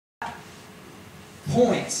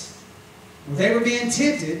point where they were being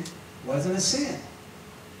tempted wasn't a sin.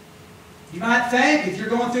 You might think if you're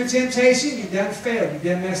going through temptation, you've done failed, you've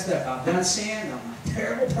done messed up. I've done sin, I'm a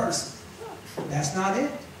terrible person. That's not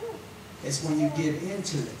it. It's when you give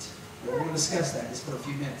into it. We're going to discuss that just for a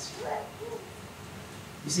few minutes.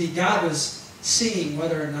 You see, God was seeing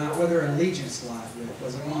whether allegiance lied with.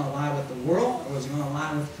 Was it going to lie with the world, or was it going to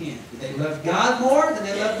lie with Him? Did they love God more than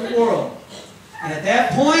they loved the world? And at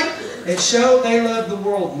that point, it showed they loved the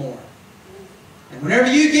world more. And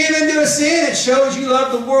whenever you give into a sin, it shows you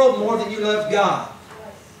love the world more than you love God.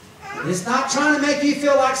 And it's not trying to make you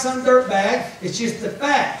feel like some dirtbag. It's just the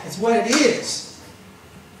fact. It's what it is.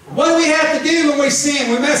 What do we have to do when we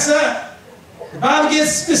sin? We mess up. The Bible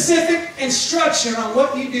gives specific instruction on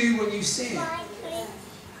what you do when you sin.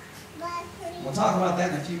 We'll talk about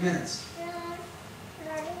that in a few minutes.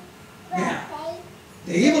 Now,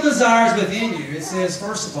 the evil desires within you, it says,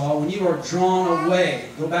 first of all, when you are drawn away.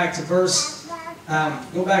 Go back to verse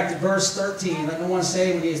 13. Let no one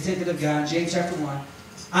say when he is tempted of God. James chapter 1.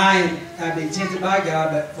 I have been tempted by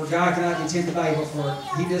God, but for God cannot be tempted by evil, for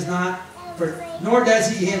He does not, nor does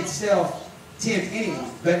He Himself tempt anyone.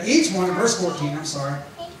 But each one, in verse 14,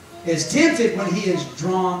 is tempted when he is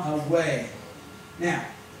drawn away. Now,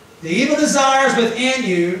 the evil desires within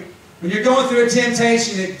you, when you're going through a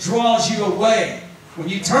temptation, it draws you away. When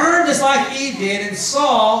you turn, just like Eve did, and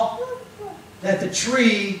saw that the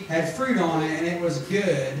tree had fruit on it, and it was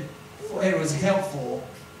good, it was helpful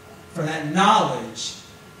for that knowledge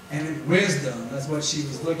and wisdom. That's what she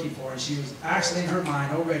was looking for. And she was actually in her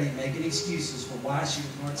mind already making excuses for why she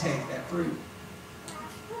was going to take that fruit.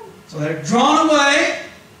 So they're drawn away.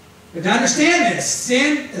 But to understand this,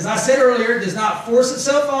 sin, as I said earlier, does not force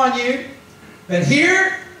itself on you. But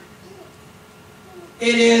here,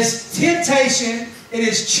 it is temptation. It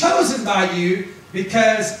is chosen by you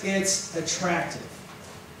because it's attractive.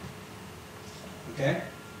 Okay?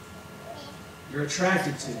 You're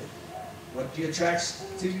attracted to it. What do you attract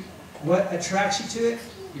to? What attracts you to it?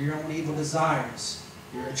 Your own evil desires.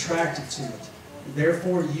 You're attracted to it.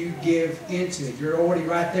 Therefore, you give into it. You're already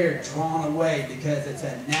right there, drawn away, because it's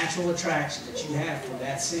a natural attraction that you have for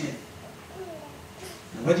that sin.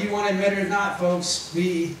 And whether you want to admit it or not, folks,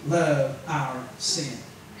 we love our sin.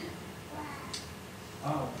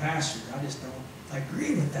 Oh, Pastor, I just don't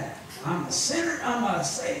agree with that. I'm a sinner, I'm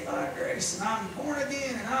saved by grace, and I'm born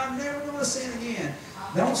again, and I'm never going to sin again.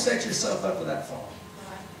 Don't set yourself up for that fall.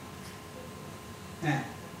 Now,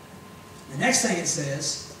 the next thing it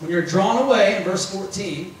says, when you're drawn away, in verse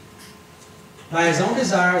 14, by his own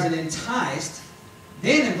desires and enticed,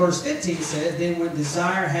 then in verse 15 it says, then when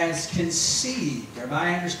desire has conceived.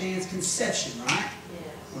 Everybody understands conception, right? Yes.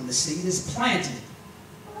 When the seed is planted,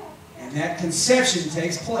 and that conception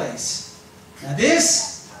takes place. Now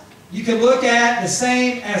this, you can look at the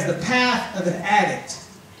same as the path of an addict.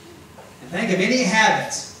 And think of any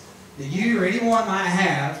habits that you or anyone might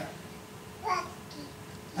have.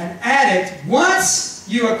 An addict, once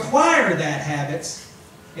you acquire that habit,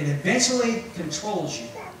 it eventually controls you.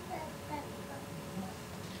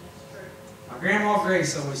 My grandma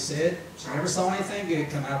Grace always said she never saw anything good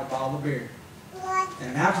come out of a bottle of beer.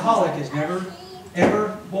 And an alcoholic is never,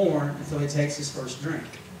 ever born until he takes his first drink.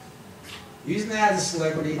 Using that as a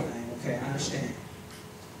celebrity thing, okay, I understand.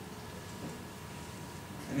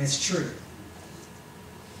 And it's true.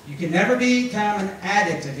 You can never become an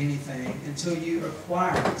addict of anything until you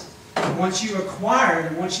acquire it. And once you acquire it,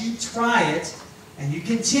 and once you try it, and you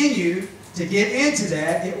continue to get into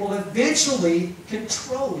that, it will eventually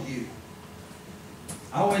control you.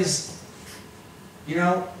 I always,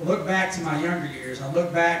 look back to my younger years. I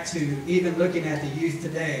look back to even looking at the youth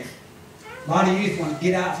today. A lot of youth want to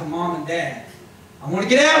get out from mom and dad. I want to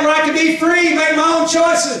get out where I can be free, make my own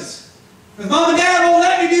choices. Because mom and dad won't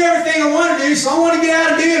let me do everything I want to do, so I want to get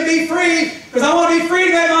out and do and be free, because I want to be free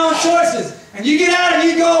to make my own choices. And you get out and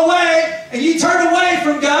you go away, and you turn away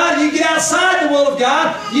from God, and you get outside the will of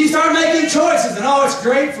God, and you start making choices. And oh, it's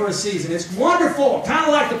great for a season. It's wonderful. Kind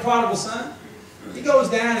of like the prodigal son. He goes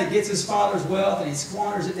down and gets his father's wealth, and he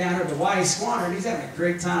squanders it down there. But why he's squandering, he's having a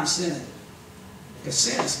great time sinning. Because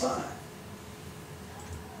sin is fun.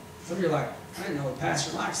 Some of you are like, I didn't know a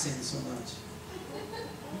pastor likes sinning so much.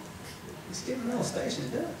 Just give an illustration,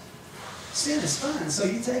 it does. Sin is fun. So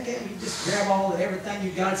you take it, you just grab everything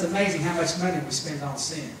you got. It's amazing how much money we spend on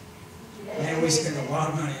sin. Man, we spend a lot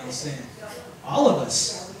of money on sin. All of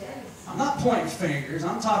us. I'm not pointing fingers.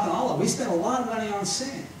 I'm talking all of us. We spend a lot of money on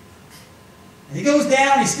sin. And he goes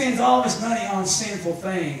down, he spends all of his money on sinful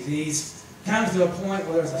things. And he comes to a point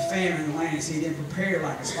where there's a famine in the land. So he didn't prepare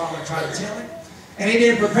like his father tried to tell him. And he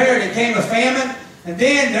didn't prepare. It came a famine. And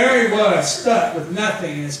then there he was, stuck with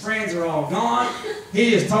nothing, and his friends are all gone.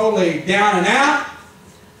 He is totally down and out.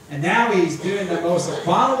 And now he's doing the most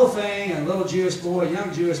abominable thing a little Jewish boy, a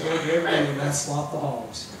young Jewish boy could ever do, and that's slaughter the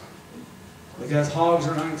hogs. Because hogs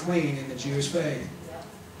are unclean in the Jewish faith.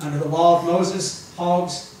 Under the law of Moses,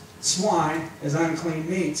 hogs, swine, is unclean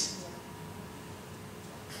meats.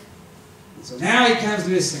 And so now he comes to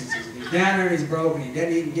his senses. And he's down there and he's broken. He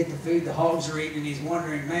doesn't even get the food the hogs are eating. And he's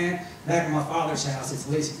wondering, man, back in my father's house,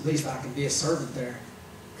 at least I can be a servant there.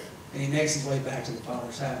 And he makes his way back to the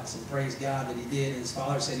father's house. And praise God that he did. And his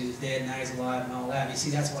father said he was dead, and now he's alive and all that. And you see,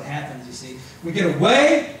 that's what happens, you see. We get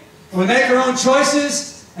away, and we make our own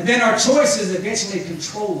choices, and then our choices eventually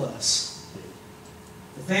control us.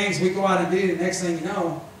 The things we go out and do, the next thing you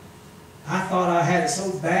know, I thought I had it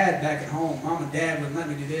so bad back at home. Mom and Dad wouldn't let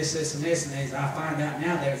me do this, this, and this, and this. I find out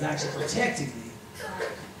now they was actually protecting me.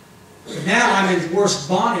 But now I'm in worse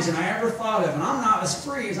bondage than I ever thought of. And I'm not as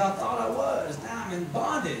free as I thought I was. Now I'm in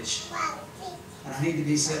bondage. And I need to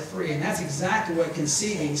be set free. And that's exactly what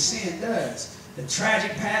conceiving sin does. The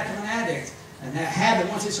tragic path of an addict. And that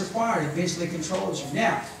habit, once it's acquired, eventually controls you.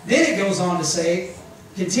 Now, then it goes on to say,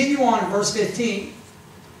 continue on in verse 15.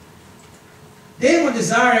 Then when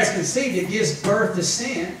desire has conceived, it gives birth to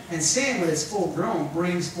sin. And sin, when it's full grown,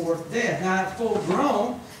 brings forth death. Now, full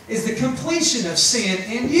grown is the completion of sin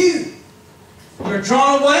in you. You're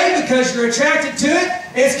drawn away because you're attracted to it.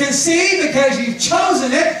 It's conceived because you've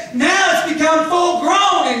chosen it. Now it's become full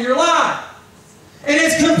grown in your life. And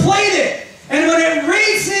it's completed. And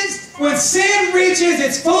when sin reaches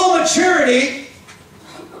its full maturity,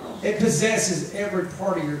 it possesses every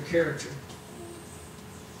part of your character.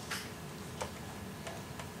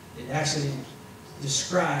 It actually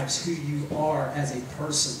describes who you are as a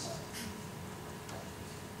person.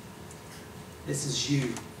 This is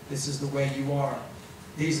you. This is the way you are.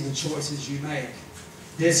 These are the choices you make.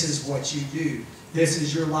 This is what you do. This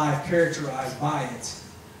is your life characterized by it.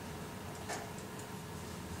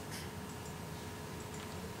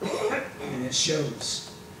 And it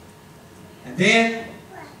shows. And then,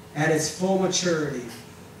 at its full maturity,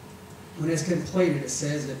 when it's completed, it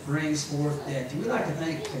says it brings forth death. Do we like to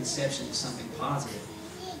think conception is something positive?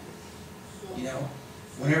 You know,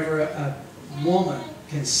 whenever a woman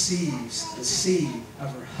conceives the seed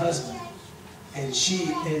of her husband, and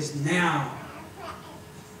she is now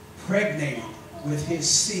pregnated with his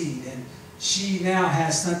seed, and she now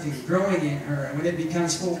has something growing in her, and when it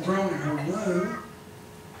becomes full grown in her womb,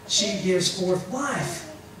 she gives forth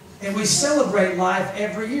life. And we celebrate life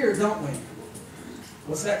every year, don't we?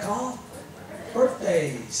 What's that called?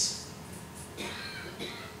 Birthdays.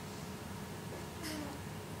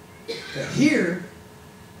 But here,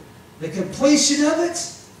 the completion of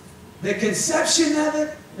it, the conception of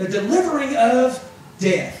it, the delivering of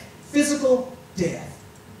death, physical death.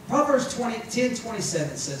 Proverbs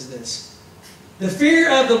 10:27 says this: the fear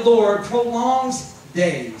of the Lord prolongs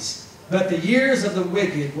days, but the years of the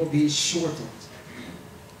wicked will be shortened.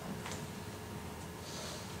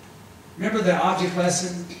 Remember the object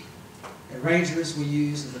lesson at Rangers we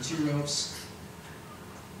used, the 2 ropes?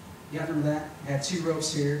 You guys remember that? I had 2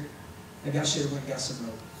 ropes here. Maybe I should have went and got some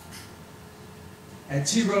rope. I had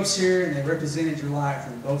 2 ropes here, and they represented your life,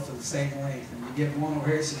 and both are the same length. And you get one over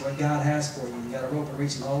here, this is what God has for you. You got a rope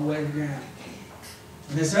reaching all the way to the ground.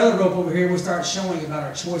 And this other rope over here, we'll start showing about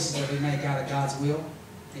our choices that we make out of God's will.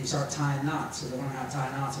 And you start tying knots. So they learn how to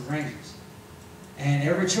tie knots in Rangers. And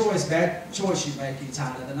every choice, bad choice you make, you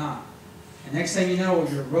tie to the knot. And next thing you know,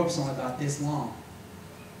 your rope's only about this long.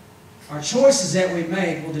 Our choices that we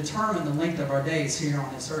make will determine the length of our days here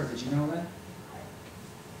on this earth. Did you know that?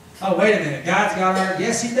 Oh, wait a minute. God's got our...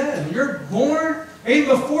 Yes, He does. When you're born, even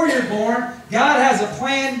before you're born, God has a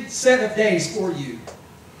planned set of days for you.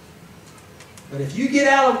 But if you get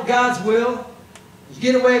out of God's will, if you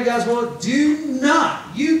get away from God's will,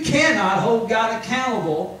 you cannot hold God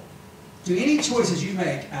accountable to any choices you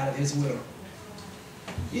make out of His will.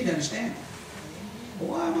 You need to understand that.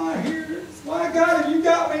 Why am I here? Why, God, have you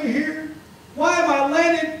got me here? Why am I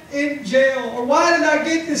landed in jail? Or why did I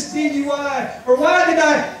get this DUI? Or why did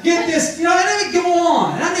I get this? You know, let me go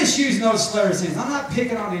on. And I'm just using those slurs things. I'm not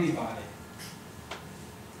picking on anybody.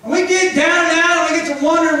 And we get down and out, and we get to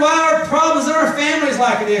wonder why our problems in our families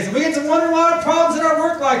like it is. And we get to wonder why our problems in our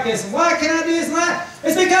work like this. And why can't I do this and that?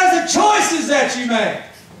 It's because of the choices that you make.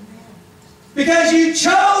 Because you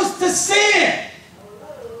chose to sin.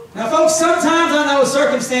 Now, folks, sometimes I know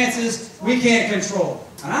circumstances we can't control.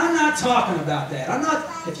 And I'm not talking about that. I'm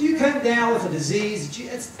not, if you come down with a disease,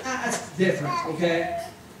 that's different, okay?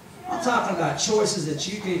 I'm talking about choices that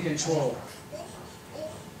you can control.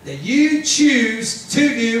 that you choose to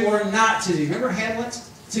do or not to do. Remember Hamlet?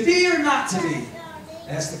 To be or not to be?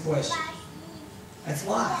 That's the question. That's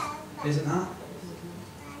life, is it not?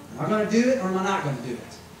 Am I going to do it or am I not going to do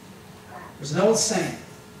it? There's an old saying,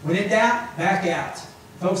 when in doubt, back out.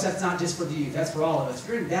 Folks, that's not just for the youth, that's for all of us. If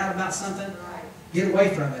you're in doubt about something, get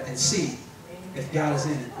away from it and see if God is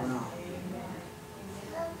in it or not.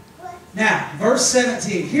 Now, verse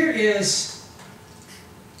 17, here is,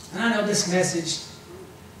 and I know this message,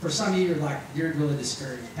 for some of you, you're really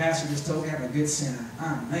discouraged. Pastor just told me I'm a good sinner.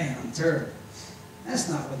 Oh man, I'm terrible. That's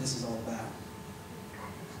not what this is all about.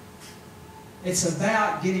 It's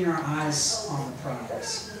about getting our eyes on the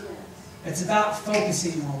prize. It's about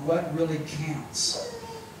focusing on what really counts.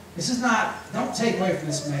 This is not, don't take away from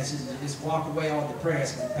this message and just walk away all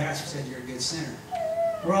depressed when the pastor said you're a good sinner.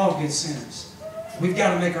 We're all good sinners. We've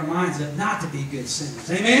got to make our minds up not to be good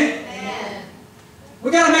sinners. Amen? Amen.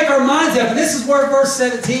 We've got to make our minds up. And this is where verse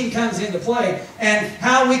 17 comes into play and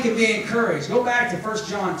how we can be encouraged. Go back to 1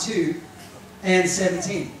 John 2 and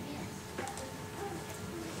 17.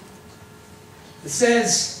 It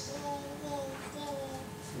says,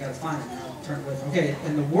 I've got to find it now. I'll turn it away from it. Okay,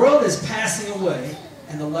 and the world is passing away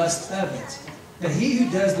and the lust of it. But he who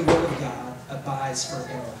does the will of God abides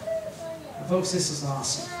forever. Now, folks, this is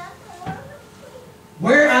awesome.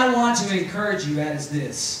 Where I want to encourage you at is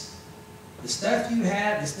this. The stuff you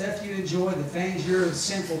have, the stuff you enjoy, the things your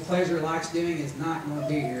sinful pleasure likes doing is not going to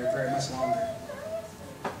be here very much longer.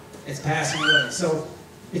 It's passing away. So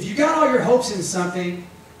if you got all your hopes in something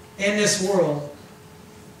in this world,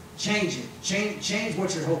 change it. Change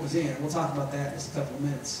what your hope is in. We'll talk about that in just a couple of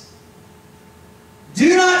minutes.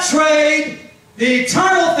 Do not trade the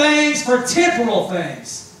eternal things for temporal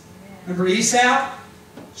things. Remember Esau?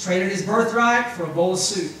 Traded his birthright for a bowl of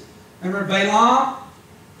soup. Remember Balaam?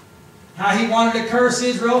 How he wanted to curse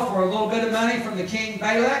Israel for a little bit of money from the king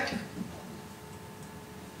Balak?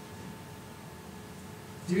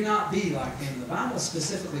 Do not be like them. The Bible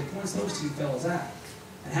specifically points those two fellows out.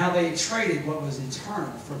 And how they traded what was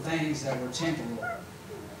eternal for things that were temporal.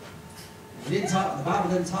 The Bible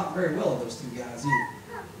doesn't talk very well of those two guys either.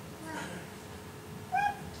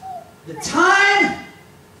 The time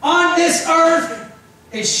on this earth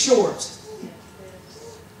is short.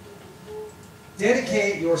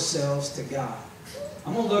 Dedicate yourselves to God.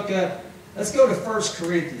 I'm going to look up, let's go to 1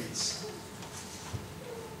 Corinthians.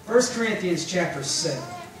 1 Corinthians chapter 7.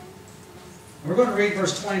 We're going to read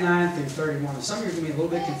verse 29 through 31. Some of you are going to be a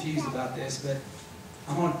little bit confused about this, but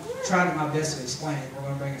I'm going to try my best to explain it. We're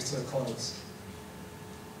going to bring us to a close.